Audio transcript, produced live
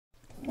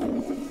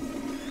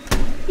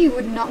You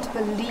would not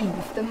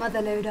believe the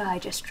motherload I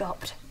just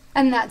dropped.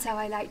 And that's how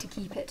I like to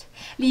keep it,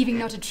 leaving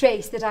not a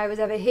trace that I was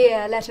ever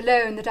here, let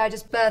alone that I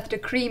just birthed a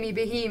creamy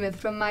behemoth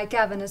from my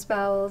cavernous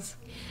bowels.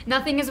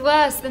 Nothing is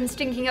worse than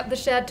stinking up the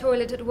shared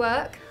toilet at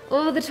work,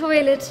 or the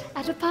toilet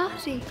at a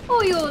party,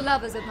 or your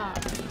lover's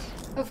apartment.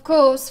 Of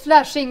course,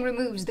 flushing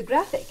removes the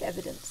graphic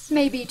evidence.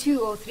 Maybe 2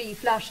 or 3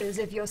 flushes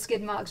if your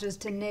skid marks are as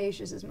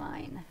tenacious as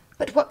mine.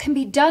 But what can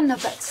be done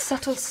of that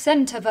subtle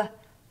scent of a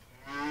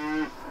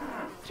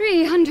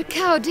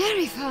 300-cow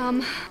dairy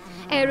farm?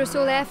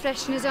 Aerosol air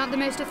fresheners aren't the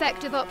most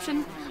effective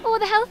option, or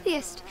the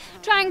healthiest.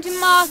 Trying to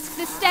mask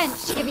the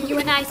stench, giving you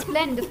a nice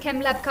blend of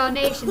ChemLab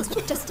carnations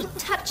with just a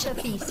touch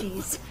of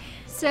feces.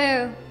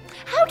 So,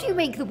 how do you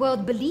make the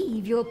world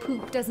believe your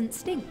poop doesn't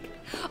stink?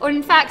 Or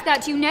in fact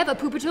that you never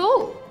poop at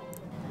all?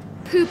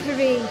 Poo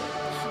Pourri.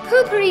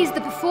 Poo Pourri is the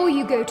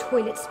before-you-go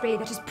toilet spray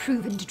that has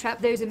proven to trap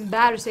those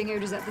embarrassing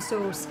odours at the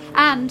source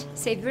and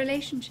save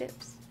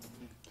relationships.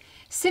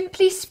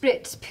 Simply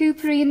spritz Poo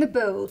Pourri in the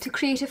bowl to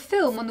create a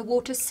film on the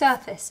water's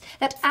surface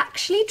that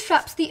actually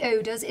traps the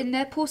odours in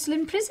their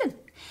porcelain prison.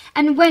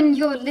 And when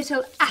your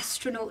little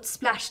astronauts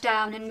splash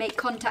down and make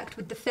contact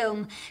with the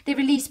film, they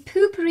release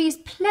Poo Pourri's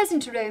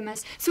pleasant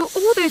aromas, so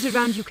all those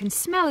around you can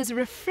smell as a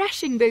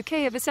refreshing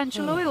bouquet of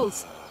essential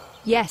oils.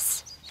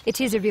 Yes,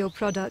 it is a real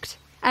product.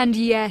 And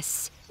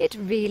yes, it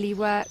really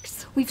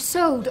works. We've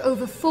sold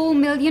over 4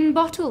 million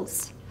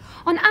bottles.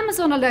 On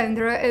Amazon alone,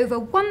 there are over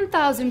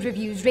 1,000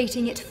 reviews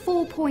rating it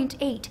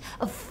 4.8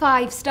 of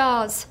 5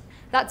 stars.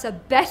 That's a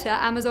better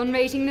Amazon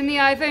rating than the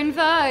iPhone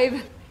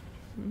 5.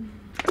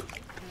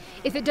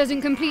 If it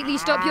doesn't completely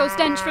stop your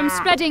stench from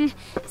spreading,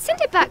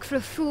 send it back for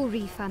a full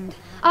refund.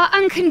 Our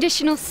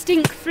unconditional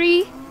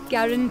stink-free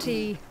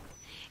guarantee.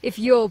 If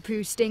your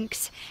poo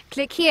stinks,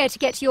 click here to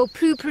get your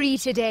Poo Pourri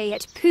today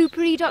at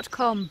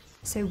poopourri.com.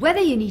 So whether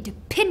you need to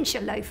pinch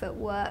a loaf at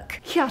work,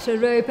 cut a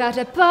rope at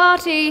a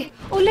party,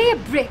 or lay a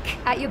brick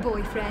at your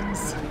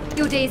boyfriend's,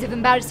 your days of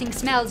embarrassing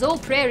smells or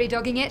prairie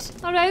dogging it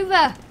are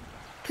over.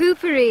 Poo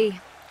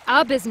Pourri.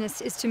 Our business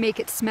is to make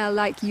it smell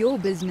like your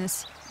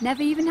business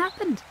never even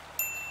happened.